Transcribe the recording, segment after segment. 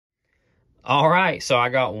All right, so I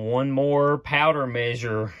got one more powder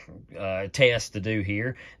measure test to do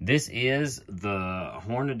here. This is the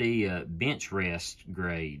Hornady bench rest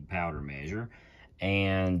grade powder measure.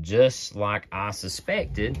 And just like I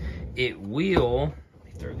suspected, it will, let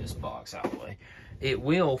me throw this box out of the way, it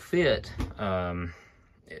will fit,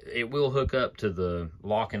 it will hook up to the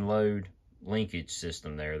lock and load linkage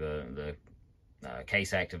system there, the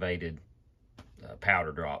case activated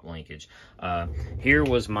powder drop linkage. Here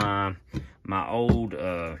was my old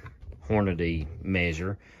Hornady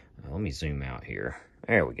measure. Let me zoom out here.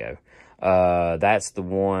 There we go. That's the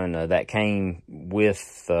one that came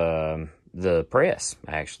with the press,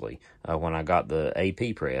 actually, when I got the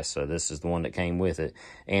AP press. So this is the one that came with it.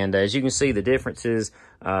 And as you can see, the difference is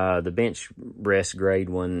the bench rest grade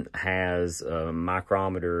one has a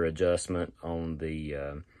micrometer adjustment on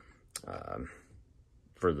the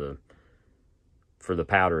for the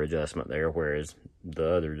powder adjustment there, whereas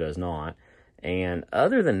the other does not. And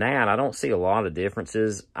other than that, I don't see a lot of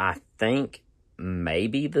differences. I think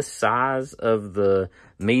maybe the size of the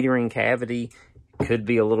metering cavity could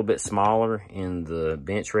be a little bit smaller in the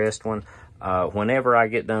bench rest one. Whenever I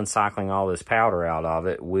get done cycling all this powder out of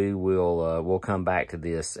it, we'll come back to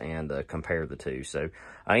this and compare the two. So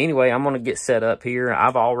anyway, I'm going to get set up here.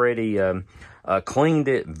 I've already cleaned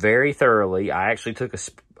it very thoroughly. I actually took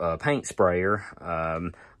a paint sprayer,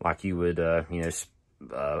 like you would,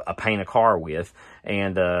 paint a car with,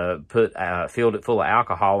 and filled it full of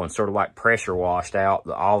alcohol and sort of like pressure washed out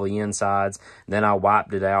all the insides. Then I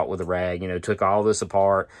wiped it out with a rag, took all this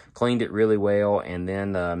apart, cleaned it really well, and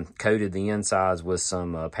then coated the insides with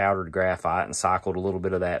some powdered graphite and cycled a little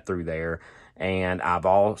bit of that through there. And I've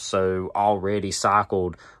also already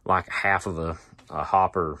cycled like half of a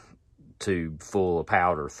hopper tube full of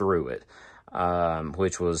powder through it,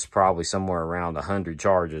 which was probably somewhere around 100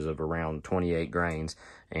 charges of around 28 grains.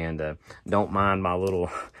 And don't mind my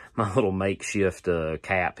little makeshift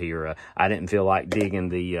cap here. I didn't feel like digging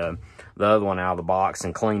the other one out of the box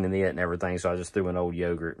and cleaning it and everything, so I just threw an old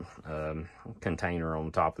yogurt container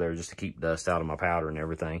on top there just to keep dust out of my powder and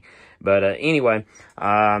everything. But anyway,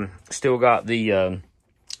 still got the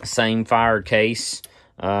same fire case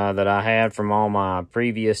that I had from all my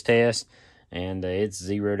previous tests, and it's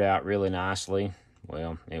zeroed out really nicely.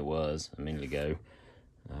 Well, it was a minute ago.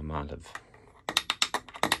 I might have,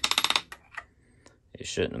 it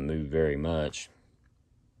shouldn't have moved very much.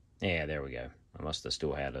 Yeah, there we go. I must have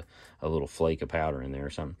still had a little flake of powder in there or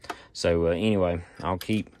something. So anyway, I'll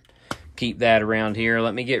keep that around here.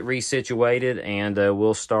 Let me get resituated, and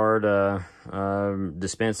we'll start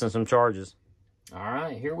dispensing some charges. All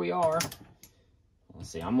right, here we are. Let's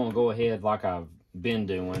see, I'm gonna go ahead like I've been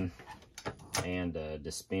doing and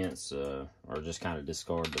dispense or just kind of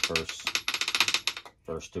discard the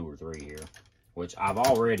first two or three here, which I've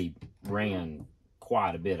already ran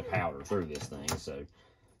quite a bit of powder through this thing, so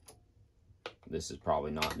this is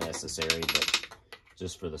probably not necessary, but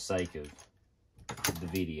just for the sake of the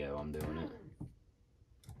video, I'm doing it.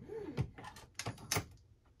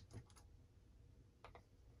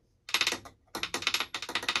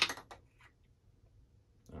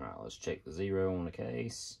 All right, let's check the zero on the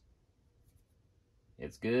case.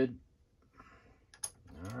 It's good.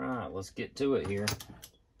 All right, let's get to it here.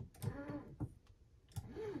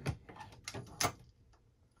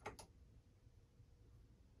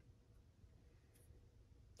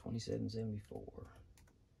 $27.74.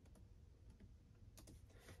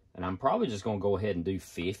 And I'm probably just going to go ahead and do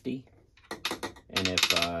 50. And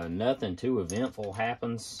if nothing too eventful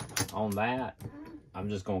happens on that, I'm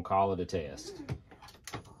just going to call it a test.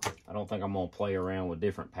 I don't think I'm going to play around with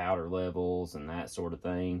different powder levels and that sort of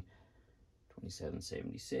thing.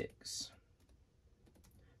 $27.76.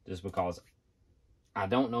 Just because I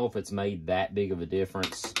don't know if it's made that big of a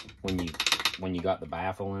difference when you got the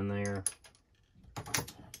baffle in there.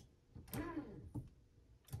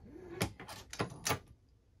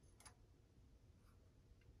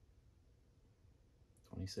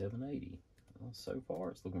 $27.80. Well, so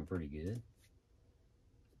far it's looking pretty good.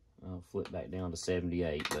 I'll flip back down to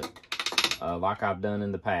 78, but like I've done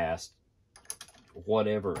in the past,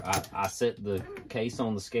 whatever, I set the case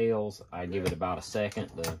on the scales, I give it about a second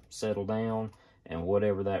to settle down, and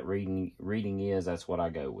whatever that reading is, that's what I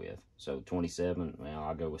go with. So 27, well,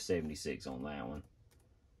 I'll go with 76 on that one.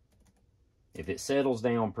 If it settles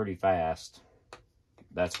down pretty fast,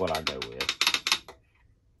 that's what I go with.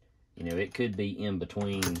 It could be in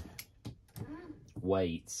between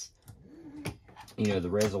weights. The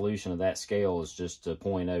resolution of that scale is just a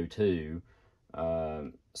 0.02.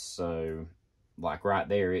 So, like right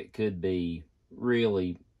there, it could be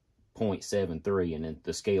really 0.73, and then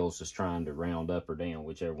the scale's just trying to round up or down,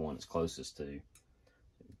 whichever one it's closest to.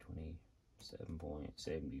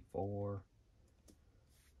 27.74.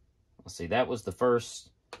 Let's see, that was the first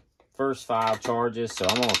 5 charges, so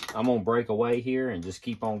I'm gonna break away here and just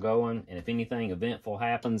keep on going, and if anything eventful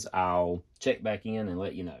happens, I'll check back in and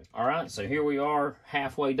let you know. All right, so here we are,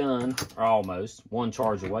 halfway done, or almost, 1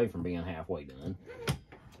 charge away from being halfway done.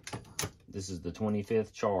 This is the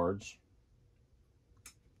 25th charge,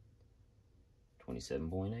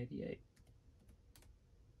 27.88.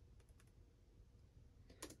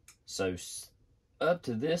 So up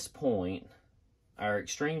to this point, our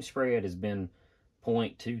extreme spread has been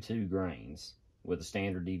 0.22 grains with a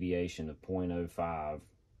standard deviation of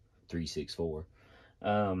 0.05364.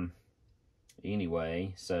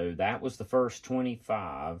 Anyway, so that was the first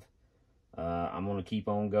 25. I'm going to keep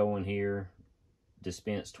on going here,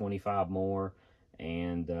 dispense 25 more,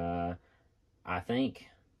 and I think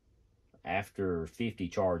after 50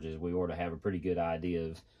 charges, we ought to have a pretty good idea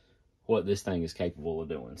of what this thing is capable of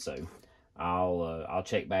doing. So I'll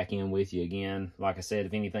check back in with you again. Like I said,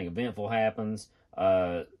 if anything eventful happens,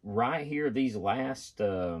 right here, these last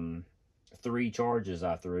 3 charges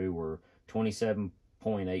I threw were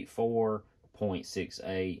 27.84,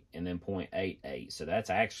 0.68, and then 0.88. So that's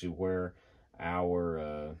actually where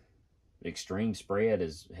our extreme spread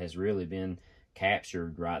has really been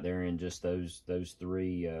captured, right there in just those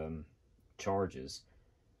 3 charges.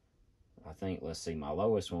 I think, let's see, my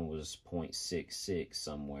lowest one was 0.66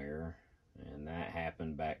 somewhere, and that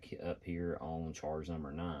happened back up here on charge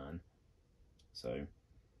number 9. So,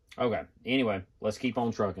 okay, anyway, let's keep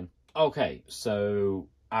on trucking. Okay, so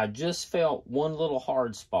I just felt one little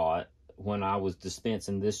hard spot when I was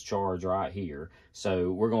dispensing this charge right here.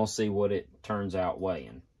 So we're going to see what it turns out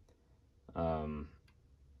weighing.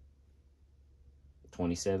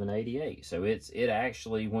 27.88. So it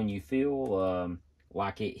actually, when you feel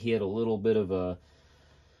like it hit a little bit of a,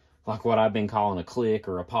 like what I've been calling a click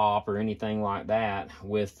or a pop or anything like that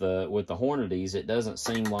with the Hornadies, it doesn't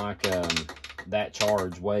seem like that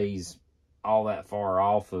charge weighs all that far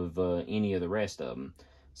off of any of the rest of them.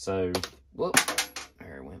 So, whoop,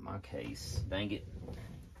 there went my case. Dang it.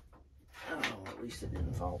 Oh, at least it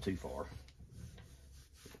didn't fall too far.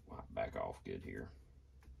 Back off good here.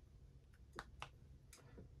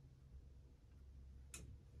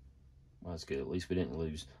 Well, that's good. At least we didn't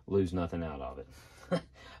lose nothing out of it.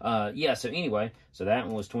 Yeah, so anyway, so that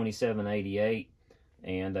one was 27.88,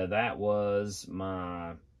 and that was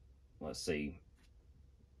my, let's see,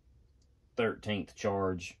 13th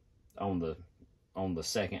charge on the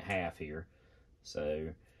second half here. So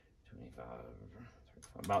 25,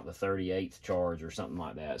 about the 38th charge or something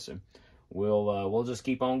like that. So we'll just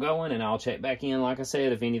keep on going, and I'll check back in, like I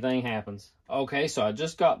said, if anything happens. Okay, so I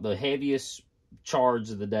just got the heaviest charge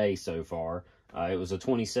of the day so far. It was a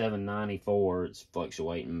 27.94. It's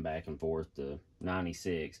fluctuating back and forth to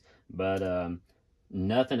 96, but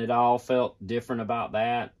nothing at all felt different about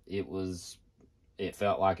that. It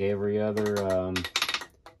felt like every other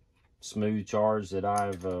smooth charge that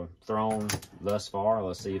I've thrown thus far.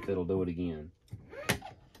 Let's see if it'll do it again.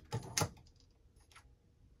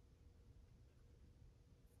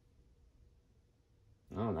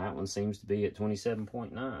 Oh, that one seems to be at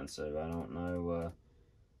 27.9, so I don't know.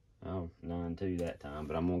 Oh, 9.2 that time,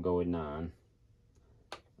 but I'm going to go with 9.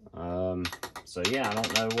 So, yeah, I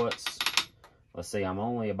don't know what's... Let's see, I'm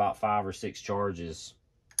only about 5 or 6 charges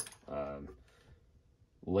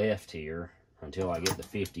left here until I get the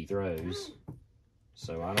 50 throws.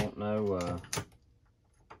 So, I don't know...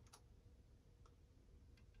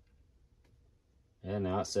 and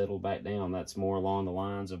now it's settled back down. That's more along the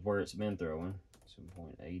lines of where it's been throwing.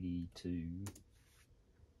 7.82.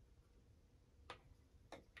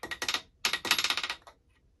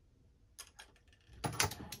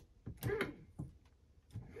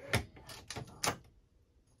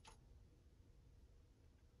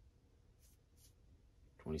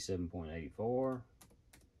 $27.84.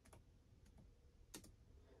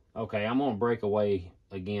 Okay, I'm gonna break away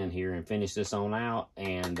again here and finish this on out,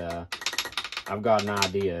 and I've got an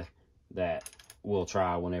idea that we'll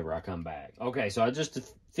try whenever I come back. Okay, so I just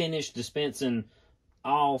finished dispensing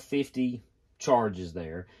all 50 charges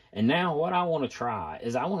there, and now what I want to try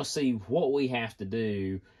is I want to see what we have to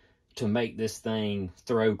do to make this thing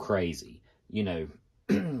throw crazy, you know,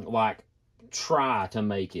 like try to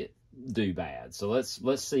make it do bad. So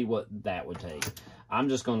let's see what that would take. I'm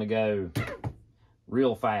just going to go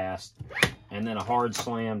real fast and then a hard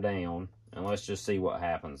slam down, and let's just see what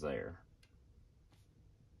happens there.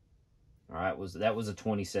 All right, that was a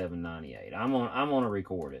 27.98. I'm gonna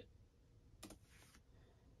record it.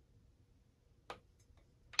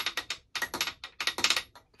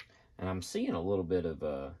 And I'm seeing a little bit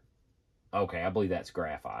of, okay, I believe that's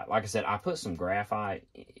graphite. Like I said, I put some graphite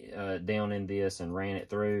down in this and ran it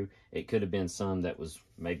through. It could have been some that was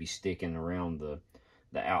maybe sticking around the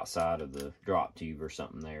outside of the drop tube or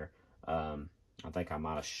something there. I think I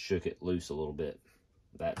might have shook it loose a little bit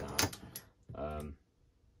that time.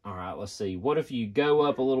 All right, let's see. What if you go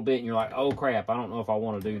up a little bit and you're like, oh crap, I don't know if I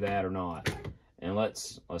want to do that or not. And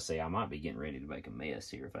let's see, I might be getting ready to make a mess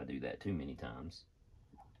here if I do that too many times.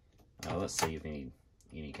 Let's see if any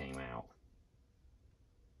came out.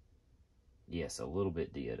 Yes, a little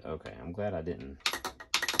bit did. Okay, I'm glad I didn't.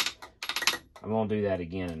 I'm going to do that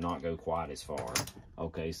again and not go quite as far.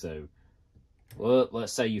 Okay, so well,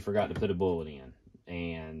 let's say you forgot to put a bullet in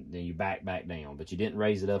and then you back down, but you didn't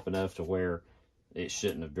raise it up enough to where it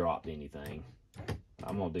shouldn't have dropped anything.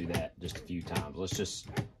 I'm going to do that just a few times.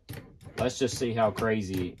 Let's just see how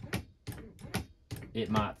crazy it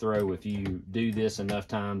might throw if you do this enough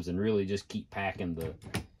times and really just keep packing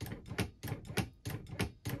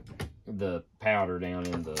the powder down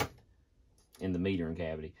in the metering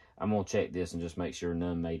cavity. I'm going to check this and just make sure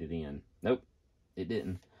none made it in. Nope, it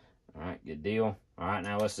didn't. All right, good deal. All right,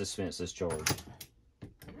 now let's dispense this charge.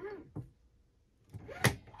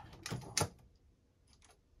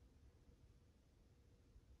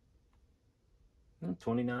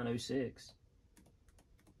 $29.06.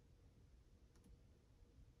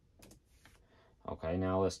 Okay,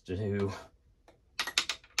 now let's do,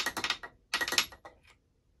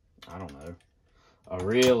 I don't know, a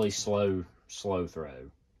really slow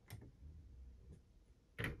throw.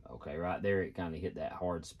 Okay, right there it kind of hit that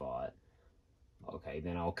hard spot. Okay,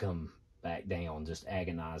 then I'll come back down just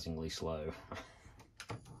agonizingly slow.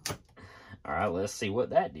 All right, let's see what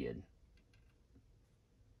that did.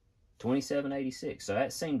 27.86. So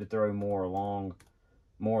that seemed to throw more along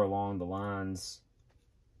the lines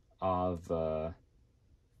of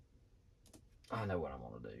I know what I'm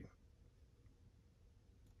gonna do.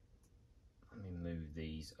 Let me move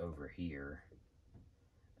these over here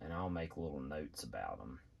and I'll make little notes about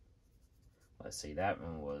them. Let's see, that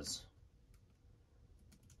one was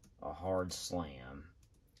a hard slam.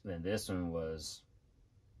 Then this one was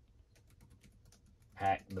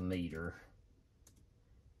hack the meter.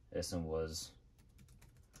 This one was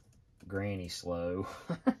granny slow.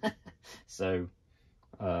 So,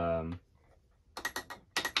 let's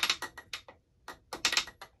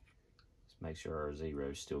make sure our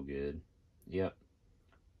zero's still good. Yep.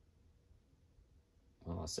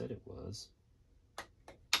 Well, I said it was.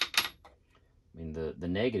 I mean, the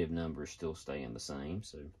negative number is still staying the same,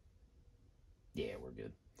 so yeah, we're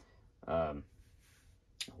good.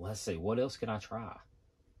 Let's see, what else can I try?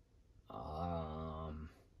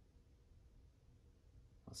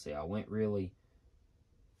 Let's see, I went really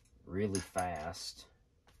fast.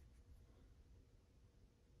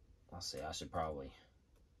 Let's see, I should probably,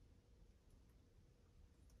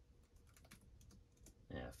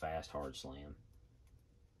 yeah, fast hard slam.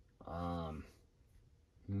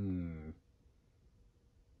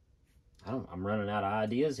 I'm running out of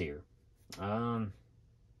ideas here.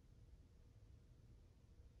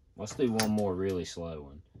 Let's do one more really slow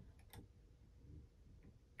one.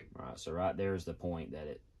 All right, so right there's the point that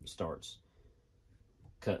it starts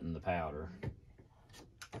cutting the powder.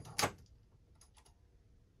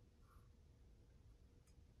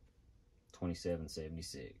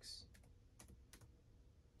 $27.76.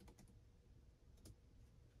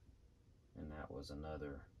 And that was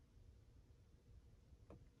another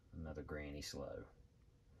granny slow.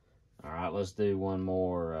 All right, let's do one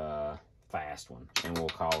more fast one, and we'll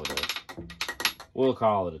call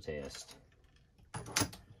it a test.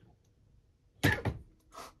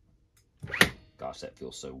 Gosh, that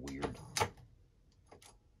feels so weird.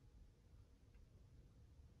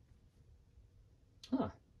 Huh.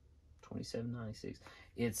 27.96.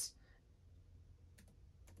 It's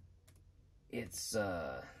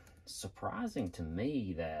surprising to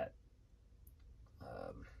me that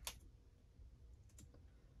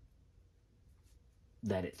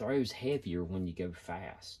that it throws heavier when you go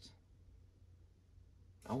fast.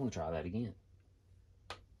 I want to try that again.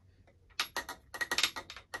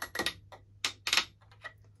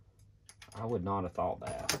 I would not have thought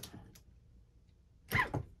that.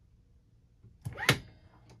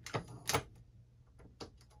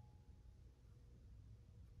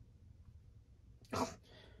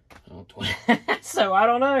 So I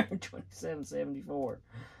don't know. 27.74.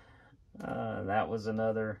 That was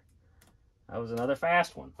another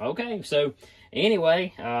fast one. Okay, so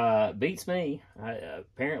anyway, beats me.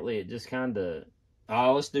 Apparently it just kind of.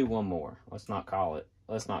 Oh, let's do one more. Let's not call it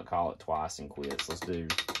twice and quits. Let's do.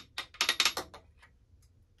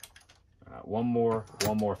 All right, one more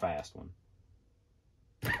fast one.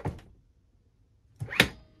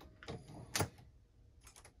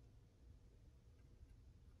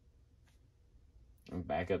 And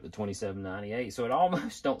back up to 27.98. So it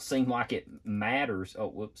almost don't seem like it matters. Oh,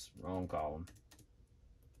 whoops, wrong column.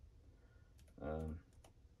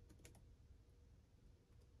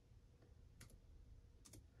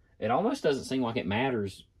 It almost doesn't seem like it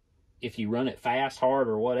matters if you run it fast, hard,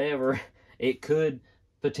 or whatever. It could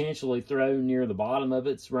potentially throw near the bottom of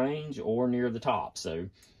its range or near the top. So,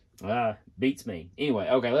 beats me. Anyway,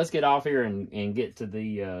 okay, let's get off here and get to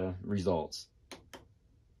the results.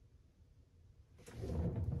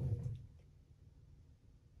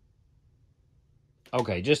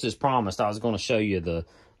 Okay, just as promised, I was going to show you the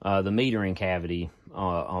metering cavity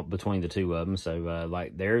between the two of them. So,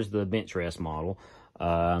 like, there's the bench rest model.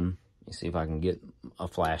 Let me see if I can get a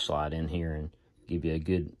flashlight in here and give you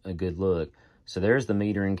a good look. So there's the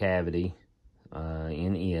metering cavity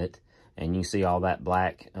in it, and you see all that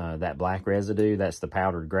black residue. That's the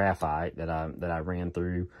powdered graphite that I ran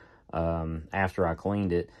through after I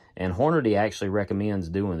cleaned it. And Hornady actually recommends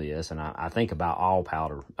doing this, and I think about all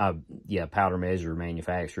powder measure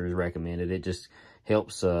manufacturers recommend it. It just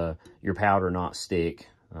helps your powder not stick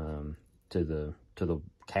to the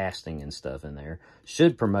casting and stuff in there.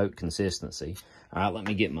 Should promote consistency. All right, let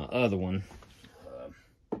me get my other one.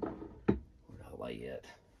 Where did I lay it?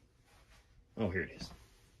 Oh, here it is.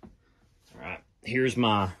 All right, here's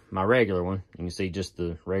my regular one. You can see just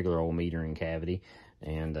the regular old metering cavity.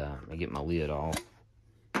 And let me get my lid off.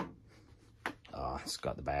 It's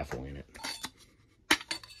got the baffle in it.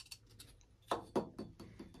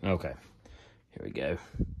 Okay, here we go.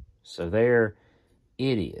 So there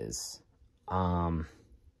it is.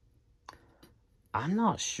 I'm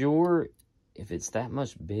not sure if it's that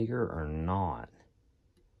much bigger or not.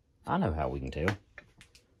 I know how we can tell.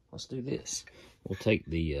 Let's do this. We'll take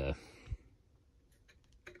the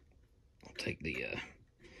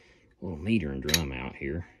little metering drum out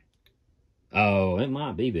here. Oh, it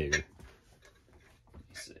might be bigger. Let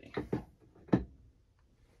me see.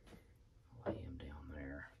 Lay him down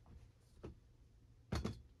there.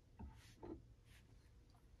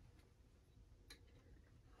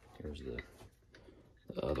 Here's the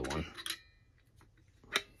other one.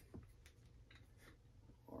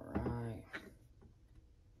 All right.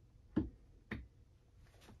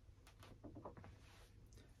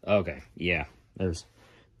 Okay, yeah. There's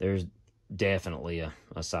definitely a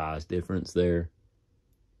size difference there.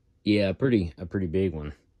 Yeah, a pretty big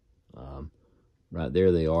one. Right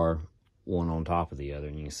there they are, one on top of the other,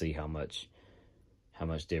 and you can see how much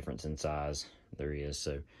difference in size there is.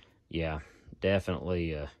 So yeah,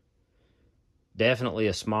 definitely a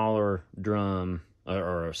smaller drum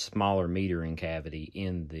or a smaller metering cavity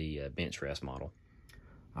in the bench rest model.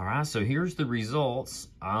 All right, so here's the results.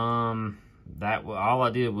 That all I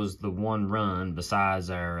did was the one run besides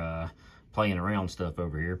our playing around stuff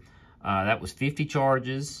over here. That was 50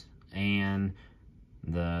 charges, and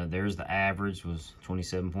there's the average was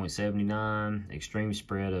 27.79, extreme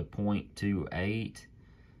spread of 0.28,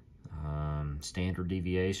 standard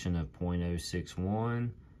deviation of 0.061.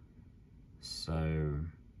 So,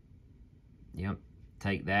 yep,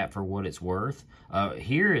 take that for what it's worth.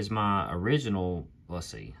 Here is my original. Let's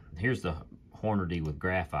see. Here's the Hornady with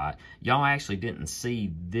graphite. Y'all actually didn't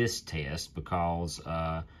see this test because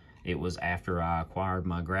it was after I acquired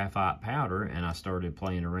my graphite powder and I started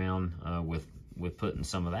playing around with putting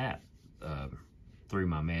some of that through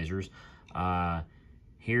my measures.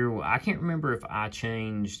 Here, I can't remember if I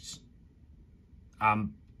changed. I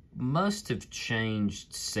must have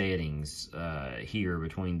changed settings here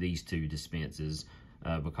between these two dispenses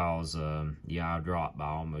because yeah, I dropped by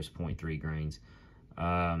almost 0.3 grains.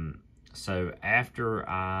 So after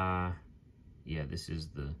yeah, this is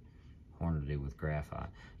the Hornady with graphite.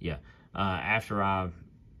 Yeah, after I've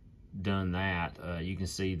done that, you can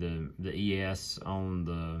see the ES on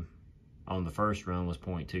the first run was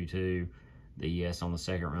 0.22. The ES on the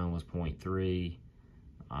second run was 0.3.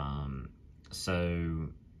 So,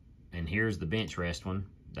 and here's the bench rest one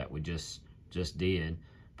that we just did,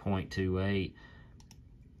 0.28.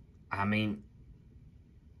 I mean,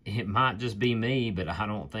 it might just be me, but I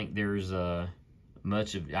don't think there's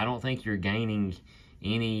much of. I don't think you're gaining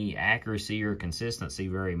any accuracy or consistency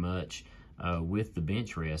very much with the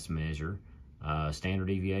bench rest measure. Standard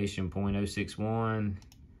deviation 0.061.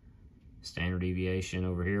 Standard deviation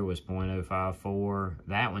over here was 0.054.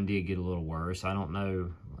 That one did get a little worse. I don't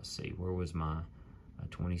know. Let's see, where was my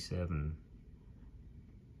 27,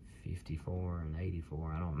 54, and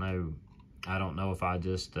 84? I don't know if I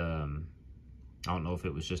just I don't know if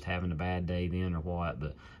it was just having a bad day then or what,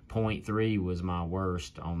 but 0.3 was my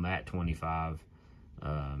worst on that 25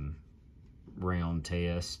 round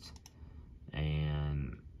test,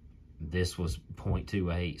 and this was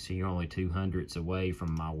 0.28, so you're only 200ths away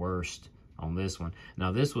from my worst on this one.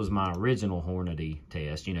 Now, this was my original Hornady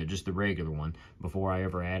test, you know, just the regular one, before I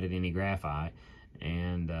ever added any graphite.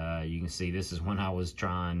 And you can see this is when I was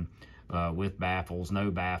trying with baffles,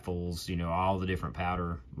 no baffles, you know, all the different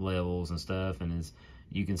powder levels and stuff. And as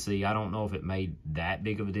you can see, I don't know if it made that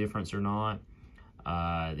big of a difference or not.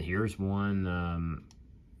 Here's one,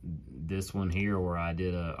 this one here where I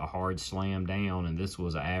did a hard slam down, and this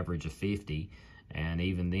was an average of 50. And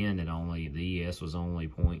even then, the ES was only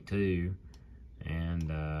 0.2.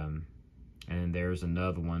 And there's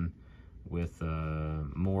another one with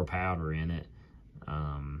more powder in it.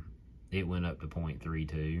 It went up to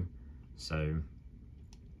 0.32. So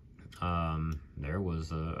there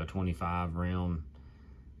was a 25 round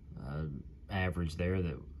average there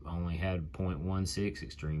that only had 0.16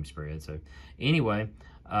 extreme spread. So anyway,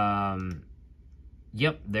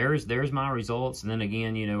 yep, there's my results. And then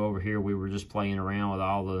again, you know, over here we were just playing around with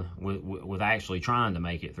all the with actually trying to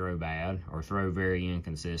make it throw bad or throw very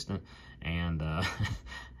inconsistent. And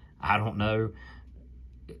I don't know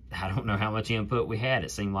how much input we had.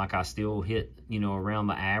 It seemed like I still hit, you know, around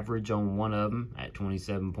the average on one of them at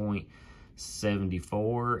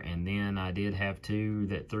 27.74, and then I did have two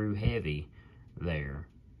that threw heavy there.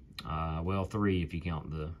 Well, three if you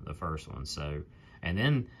count the first one. So, and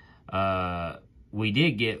then we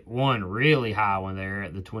did get one really high one there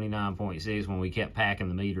at the 29.6 when we kept packing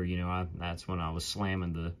the meter. You know, that's when I was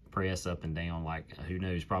slamming the press up and down, like, who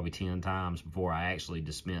knows, probably 10 times before I actually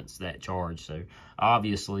dispensed that charge. So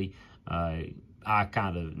obviously I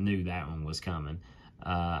kind of knew that one was coming.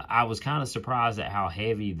 I was kind of surprised at how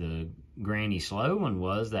heavy the granny slow one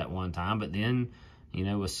was that one time, but then, you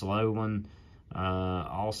know, a slow one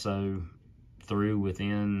also threw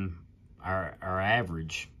within our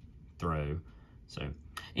average throw. So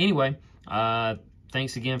anyway,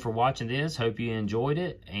 thanks again for watching this. Hope you enjoyed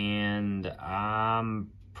it. And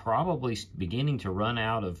I'm probably beginning to run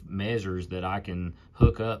out of measures that I can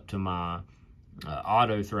hook up to my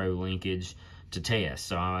auto throw linkage to test.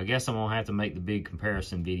 So I guess I'm gonna have to make the big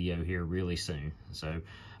comparison video here really soon. So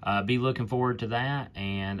be looking forward to that,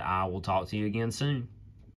 and I will talk to you again soon.